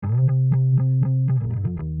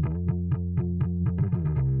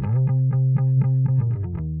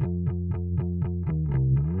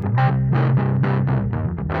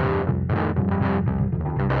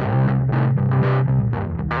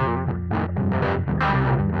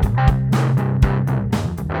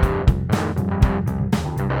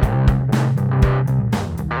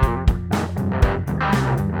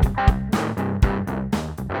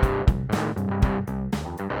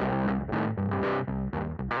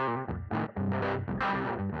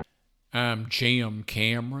I'm Jim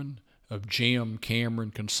Cameron of Jim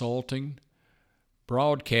Cameron Consulting,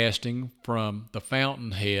 broadcasting from the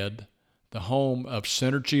Fountainhead, the home of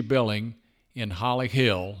Synergy Billing in Holly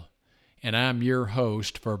Hill, and I'm your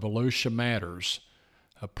host for Volusia Matters,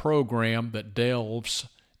 a program that delves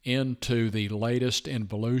into the latest in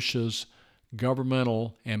Volusia's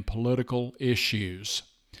governmental and political issues.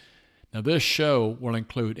 Now, this show will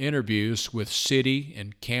include interviews with city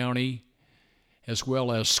and county, as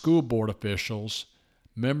well as school board officials,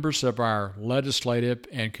 members of our legislative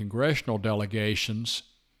and congressional delegations,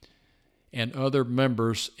 and other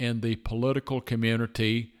members in the political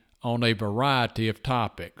community on a variety of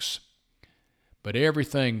topics. But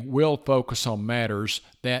everything will focus on matters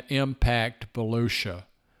that impact Volusia,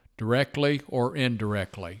 directly or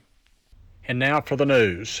indirectly. And now for the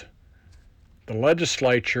news. The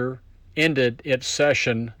legislature ended its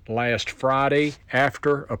session last Friday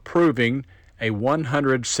after approving a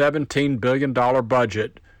 $117 billion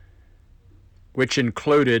budget, which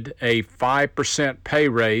included a 5% pay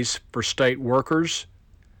raise for state workers,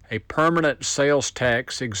 a permanent sales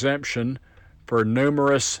tax exemption for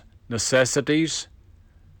numerous necessities,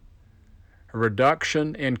 a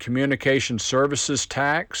reduction in communication services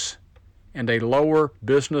tax, and a lower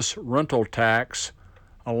business rental tax,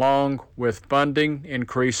 along with funding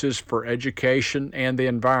increases for education and the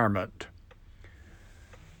environment.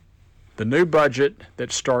 The new budget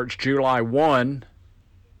that starts July 1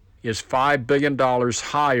 is $5 billion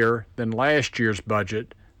higher than last year's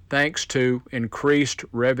budget, thanks to increased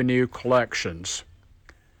revenue collections.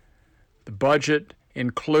 The budget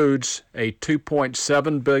includes a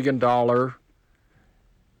 $2.7 billion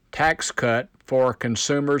tax cut for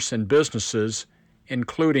consumers and businesses,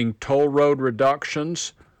 including toll road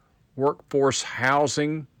reductions, workforce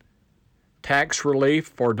housing, tax relief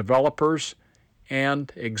for developers,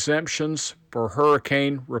 and exemptions for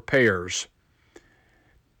hurricane repairs.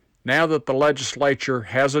 Now that the legislature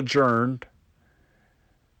has adjourned,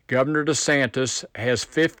 Governor DeSantis has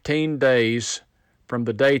 15 days from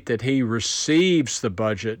the date that he receives the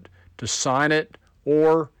budget to sign it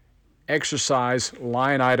or exercise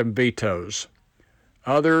line item vetoes.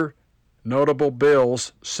 Other notable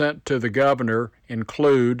bills sent to the governor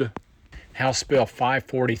include House Bill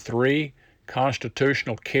 543,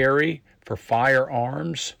 constitutional carry for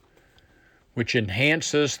firearms, which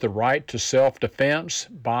enhances the right to self-defense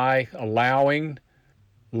by allowing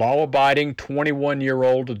law-abiding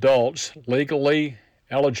 21-year-old adults legally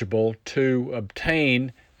eligible to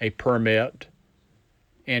obtain a permit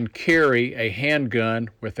and carry a handgun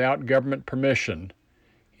without government permission.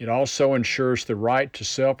 It also ensures the right to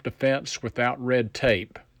self-defense without red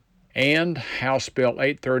tape. And House Bill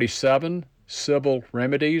 837, Civil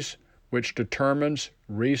Remedies, which determines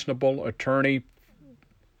reasonable attorney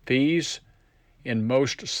fees in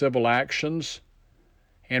most civil actions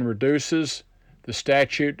and reduces the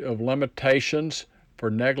statute of limitations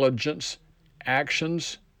for negligence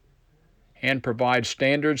actions and provides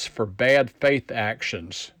standards for bad faith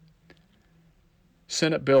actions.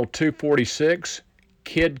 Senate Bill 246,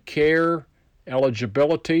 Kid Care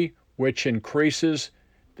eligibility, which increases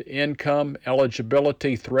the income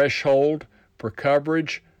eligibility threshold for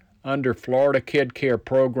coverage under Florida Kid Care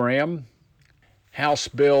Program. House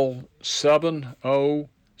Bill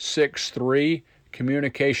 7063,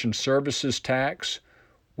 Communication Services Tax,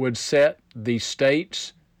 would set the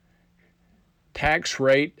state's tax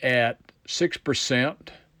rate at 6%,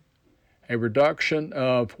 a reduction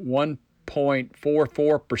of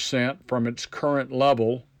 1.44% from its current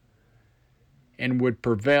level, and would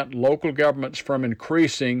prevent local governments from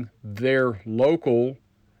increasing their local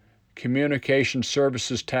communication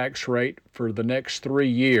services tax rate for the next 3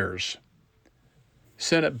 years.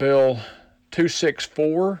 Senate Bill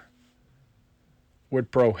 264 would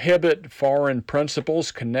prohibit foreign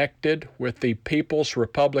principals connected with the People's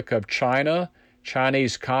Republic of China,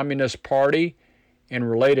 Chinese Communist Party, and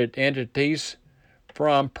related entities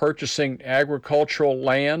from purchasing agricultural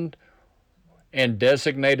land and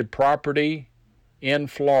designated property in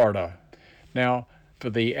Florida. Now, for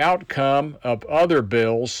the outcome of other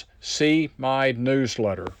bills, see my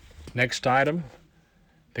newsletter. Next item,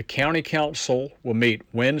 the County Council will meet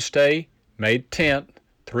Wednesday, May 10th,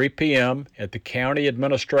 3 p.m. at the County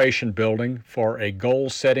Administration Building for a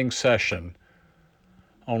goal-setting session.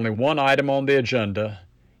 Only one item on the agenda,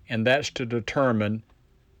 and that's to determine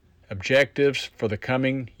objectives for the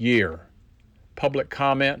coming year. Public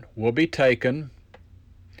comment will be taken,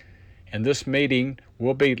 and this meeting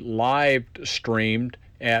will be live streamed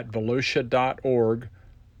at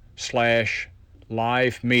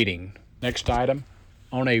volusia.org/live meeting. Next item,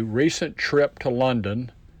 on a recent trip to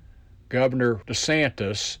London, Governor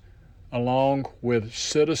DeSantis along with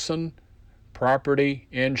Citizen Property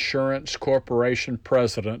Insurance Corporation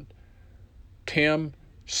President Tim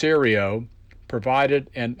Serio, provided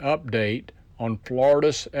an update on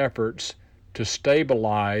Florida's efforts to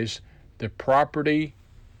stabilize the property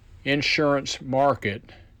insurance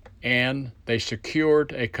market, and they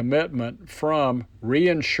secured a commitment from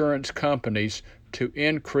reinsurance companies to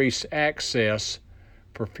increase access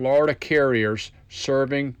for Florida carriers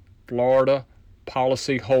serving Florida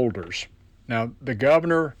policyholders. Now, the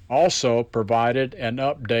governor also provided an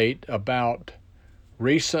update about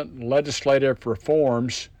recent legislative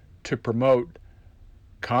reforms to promote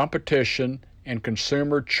competition and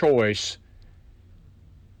consumer choice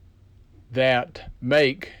that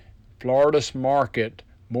make Florida's market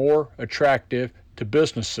more attractive to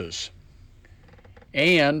businesses.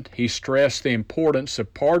 And he stressed the importance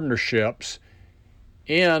of partnerships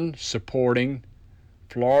in supporting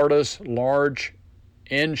Florida's large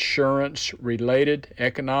insurance-related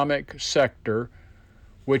economic sector,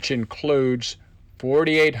 which includes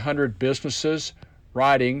 4,800 businesses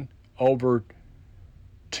writing over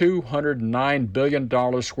 $209 billion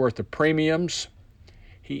worth of premiums.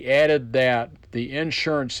 He added that the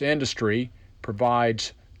insurance industry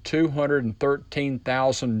provides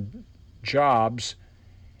 213,000 jobs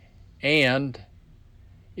and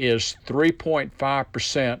is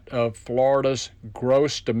 3.5% of Florida's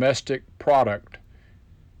gross domestic product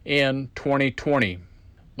in 2020.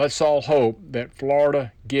 Let's all hope that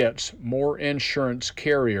Florida gets more insurance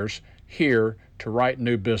carriers here to write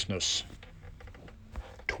new business.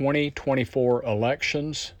 2024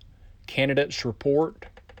 elections, candidates report.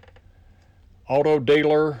 Auto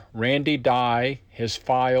dealer Randy Dye has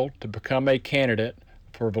filed to become a candidate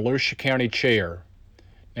for Volusia County Chair.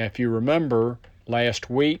 Now, if you remember, last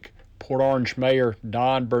week, Port Orange Mayor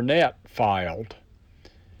Don Burnett filed,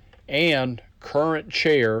 and current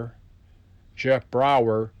Chair Jeff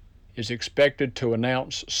Brower is expected to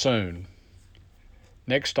announce soon.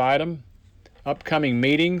 Next item, upcoming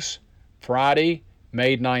meetings, Friday,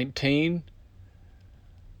 May 19,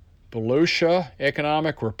 Volusia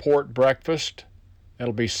Economic Report Breakfast.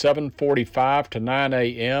 That'll be 7:45 to 9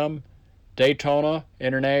 a.m., Daytona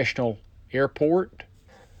International Airport.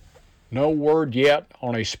 No word yet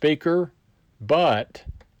on a speaker, but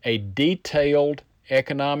a detailed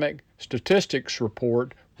economic statistics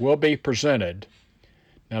report will be presented.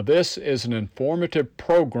 Now, this is an informative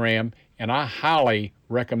program, and I highly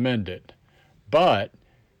recommend it. But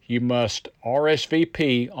you must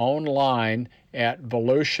RSVP online at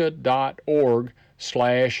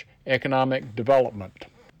volusia.org/economic development.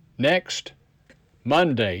 Next,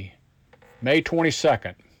 Monday, May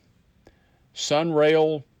 22nd,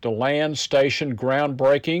 Sunrail DeLand Station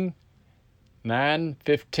groundbreaking,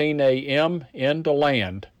 9:15 a.m. in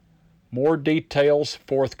DeLand. More details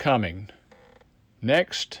forthcoming.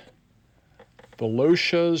 Next,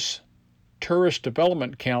 Volusia's Tourist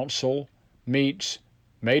Development Council meets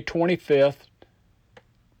May 25th,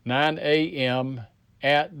 9 a.m.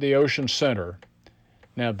 at the Ocean Center.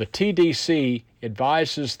 Now, the TDC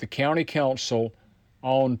advises the County Council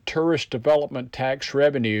on tourist development tax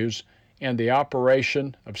revenues and the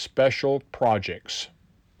operation of special projects.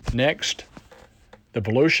 Next, the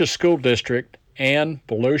Volusia School District and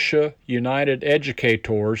Volusia United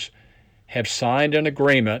Educators have signed an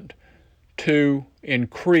agreement to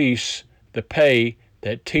increase the pay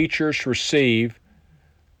that teachers receive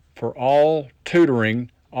for all tutoring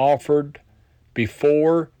offered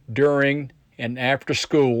before, during, and after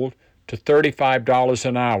school to $35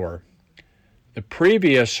 an hour. The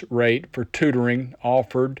previous rate for tutoring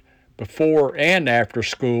offered before and after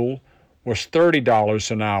school was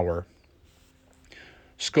 $30 an hour.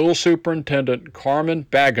 School Superintendent Carmen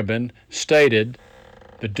Bagabin stated,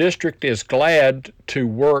 "The district is glad to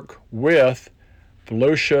work with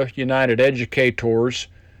Volusia United Educators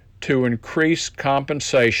to increase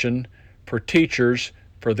compensation for teachers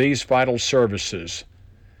for these vital services.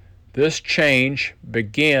 This change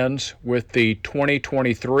begins with the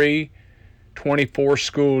 2023-24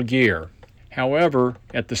 school year. However,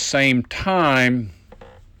 at the same time,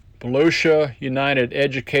 Volusia United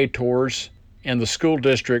Educators and the school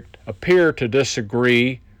district appear to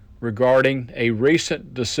disagree regarding a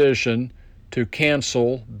recent decision to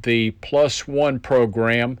cancel the Plus One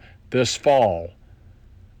program this fall.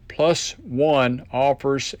 Plus One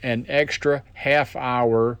offers an extra half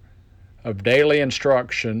hour of daily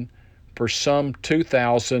instruction for some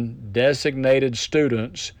 2,000 designated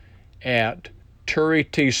students at Turry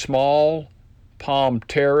T. Small, Palm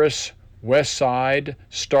Terrace, Westside,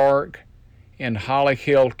 Stark, and Holly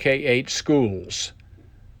Hill K-8 schools.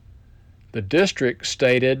 The district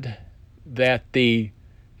stated that the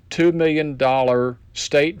 $2 million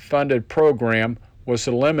state-funded program was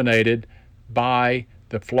eliminated by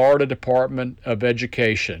the Florida Department of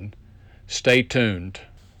Education. Stay tuned.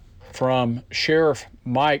 From Sheriff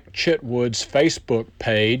Mike Chitwood's Facebook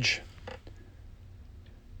page,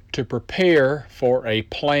 to prepare for a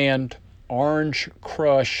planned Orange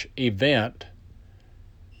Crush event,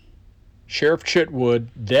 Sheriff Chitwood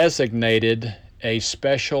designated a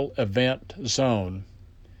special event zone.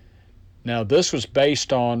 Now, this was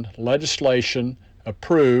based on legislation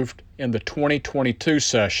approved in the 2022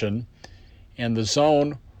 session, and the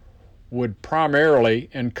zone would primarily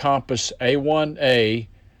encompass A1A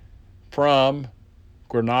from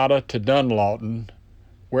Grenada to Dunlawton,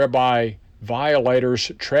 whereby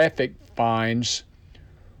violators' traffic fines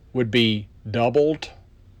would be doubled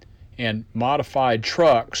and modified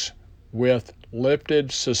trucks with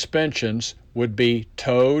lifted suspensions would be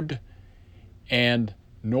towed and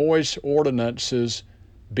noise ordinances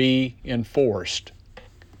be enforced.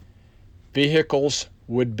 Vehicles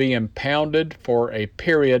would be impounded for a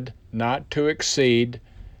period not to exceed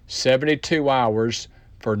 72 hours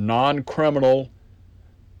for non-criminal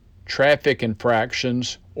traffic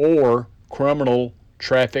infractions or criminal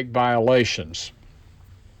traffic violations.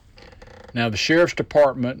 Now, the Sheriff's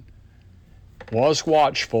Department was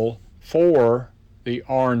watchful for the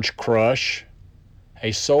Orange Crush,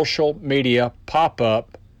 a social media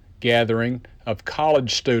pop-up gathering of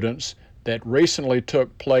college students that recently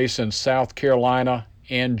took place in South Carolina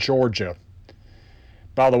and Georgia.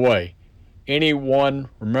 By the way, anyone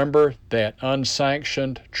remember that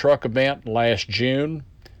unsanctioned truck event last June?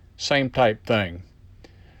 Same type thing.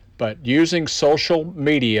 But using social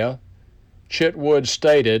media, Chitwood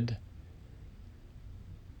stated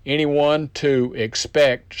anyone to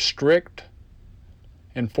expect strict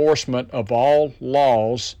enforcement of all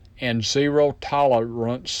laws and zero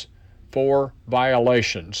tolerance for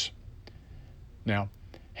violations. Now,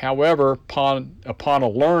 however, upon a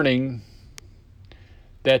learning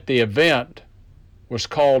that the event was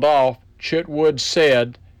called off, Chitwood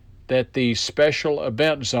said that the special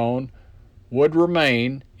event zone would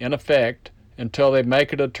remain in effect until they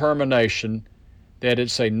make a determination that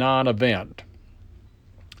it's a non-event.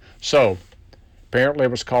 So, apparently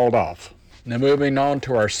it was called off. Now, moving on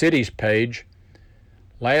to our cities page,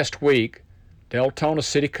 last week, Deltona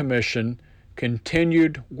City Commission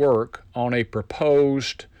continued work on a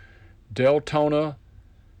proposed Deltona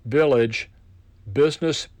Village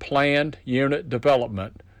business planned unit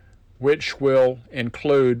development, which will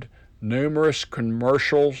include numerous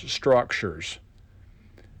commercial structures.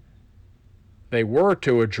 They were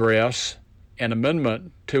to address an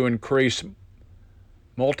amendment to increase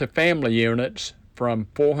multifamily units from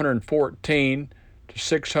 414 to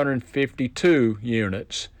 652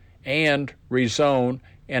 units and rezone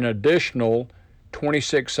an additional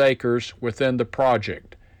 26 acres within the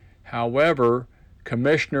project. However,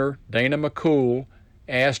 Commissioner Dana McCool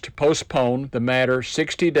asked to postpone the matter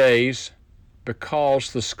 60 days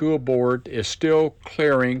because the school board is still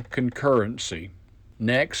clearing concurrency.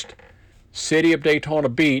 Next, City of Daytona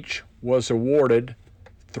Beach was awarded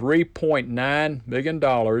 $3.9 million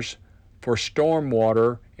for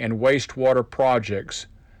stormwater and wastewater projects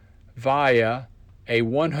via a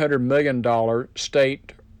 $100 million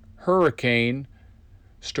state hurricane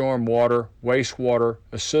stormwater wastewater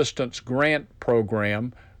assistance grant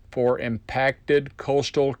program for impacted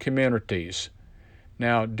coastal communities.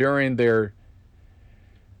 Now, during their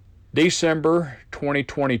December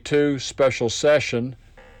 2022 special session,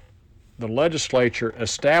 the legislature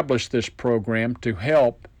established this program to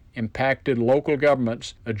help impacted local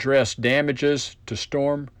governments address damages to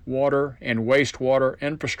storm water and wastewater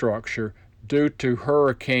infrastructure due to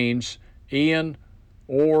hurricanes Ian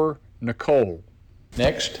or Nicole.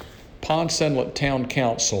 Next, Ponce Inlet Town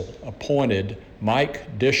Council appointed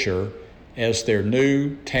Mike Disher as their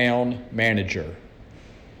new town manager.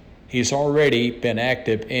 He's already been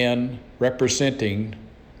active in representing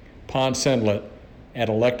Ponce Inlet at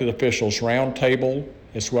elected officials roundtable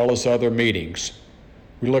as well as other meetings.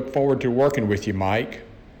 We look forward to working with you, Mike.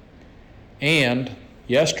 And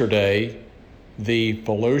yesterday, the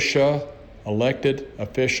Volusia elected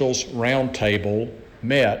officials roundtable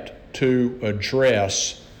met to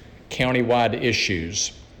address countywide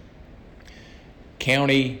issues.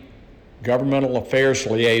 County Governmental Affairs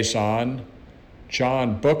Liaison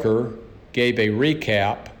John Booker gave a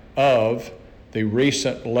recap of the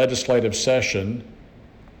recent legislative session,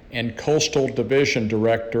 and Coastal Division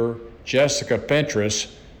Director Jessica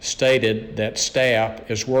Fentress stated that staff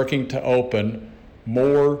is working to open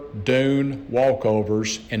more dune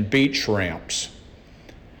walkovers and beach ramps.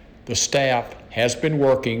 The staff has been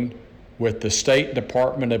working with the State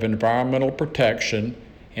Department of Environmental Protection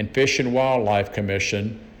and Fish and Wildlife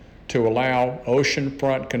Commission to allow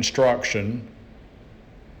oceanfront construction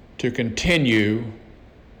to continue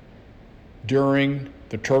during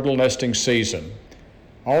the turtle nesting season.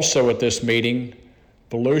 Also at this meeting,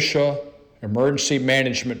 Volusia Emergency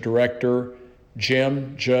Management Director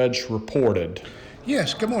Jim Judge reported.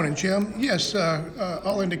 Yes, good morning, Jim. Yes,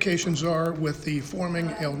 all indications are with the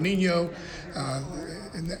forming El Nino,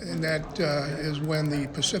 and that is when the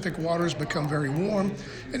Pacific waters become very warm,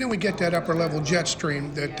 and then we get that upper level jet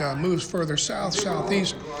stream that moves further south,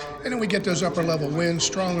 southeast, and then we get those upper level winds,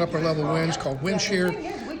 strong upper level winds called wind shear,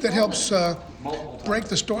 that helps break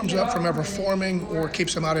the storms up from ever forming or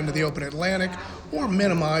keeps them out into the open Atlantic or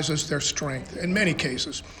minimizes their strength in many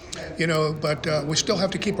cases. But we still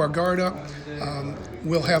have to keep our guard up.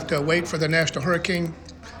 We'll have to wait for the National Hurricane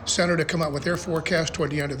Center to come out with their forecast toward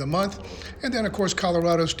the end of the month. And then, of course,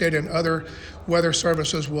 Colorado State and other weather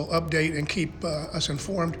services will update and keep us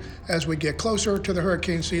informed as we get closer to the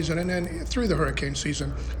hurricane season and then through the hurricane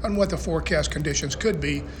season on what the forecast conditions could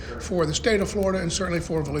be for the state of Florida and certainly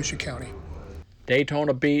for Volusia County.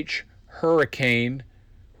 Daytona Beach Hurricane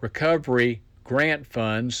Recovery Grant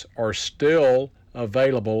funds are still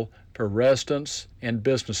available for residents and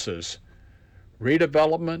businesses.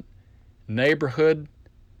 Redevelopment, Neighborhood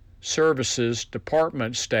Services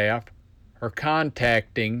Department staff are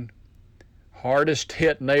contacting hardest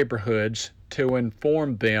hit neighborhoods to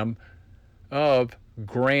inform them of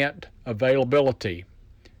grant availability.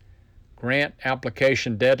 Grant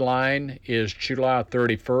application deadline is July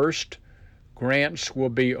 31st. Grants will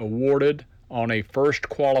be awarded on a first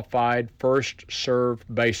qualified, first served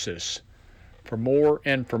basis. For more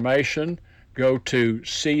information, go to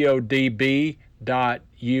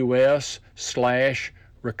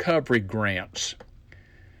codb.us/recovery grants.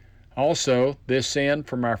 Also, this end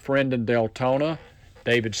from our friend in Deltona,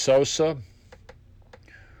 David Sosa.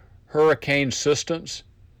 Hurricane assistance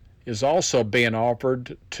is also being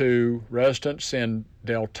offered to residents in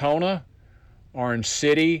Deltona, Orange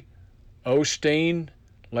City, Osteen,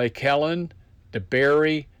 Lake Helen,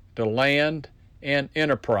 DeBerry, DeLand, and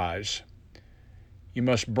Enterprise. You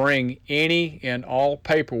must bring any and all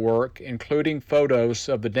paperwork, including photos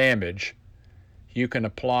of the damage. You can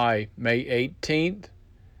apply May 18th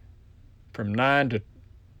from 9 to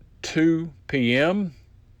 2 p.m.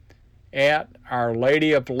 at Our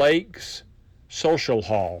Lady of Lakes Social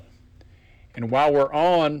Hall. And while we're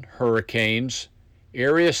on hurricanes,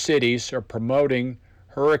 area cities are promoting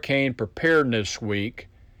Hurricane Preparedness Week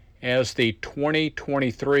as the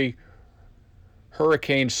 2023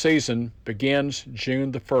 hurricane season begins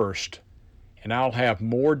June the 1st, and I'll have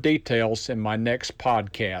more details in my next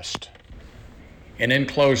podcast. And in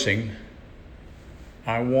closing,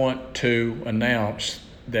 I want to announce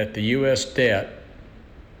that the U.S. debt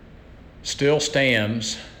still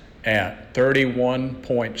stands at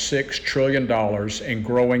 $31.6 trillion and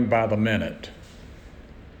growing by the minute.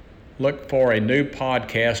 Look for a new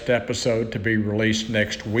podcast episode to be released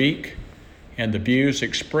next week, and the views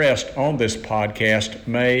expressed on this podcast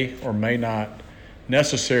may or may not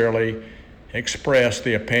necessarily express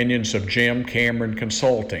the opinions of Jim Cameron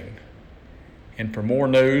Consulting. And for more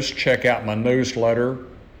news, check out my newsletter,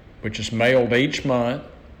 which is mailed each month.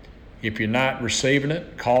 If you're not receiving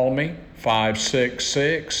it, call me,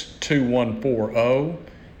 566-2140.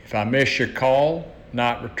 If I miss your call,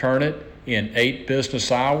 not return it in 8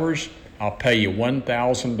 business hours, I'll pay you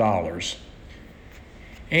 $1,000.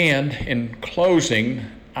 And in closing,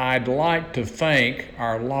 I'd like to thank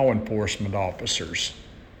our law enforcement officers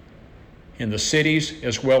in the cities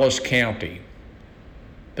as well as county.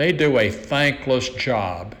 They do a thankless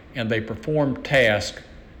job, and they perform tasks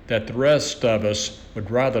that the rest of us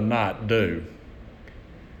would rather not do.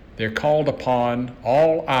 They're called upon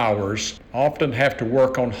all hours, often have to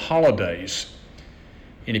work on holidays.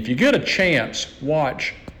 And if you get a chance,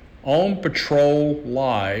 watch On Patrol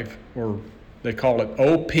Live, or they call it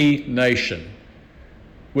OP Nation,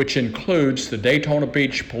 which includes the Daytona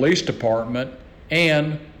Beach Police Department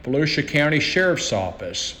and Volusia County Sheriff's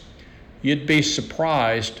Office. You'd be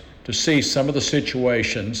surprised to see some of the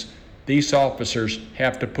situations these officers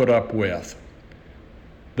have to put up with.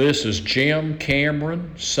 This is Jim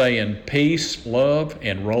Cameron saying peace, love,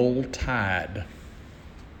 and roll tide.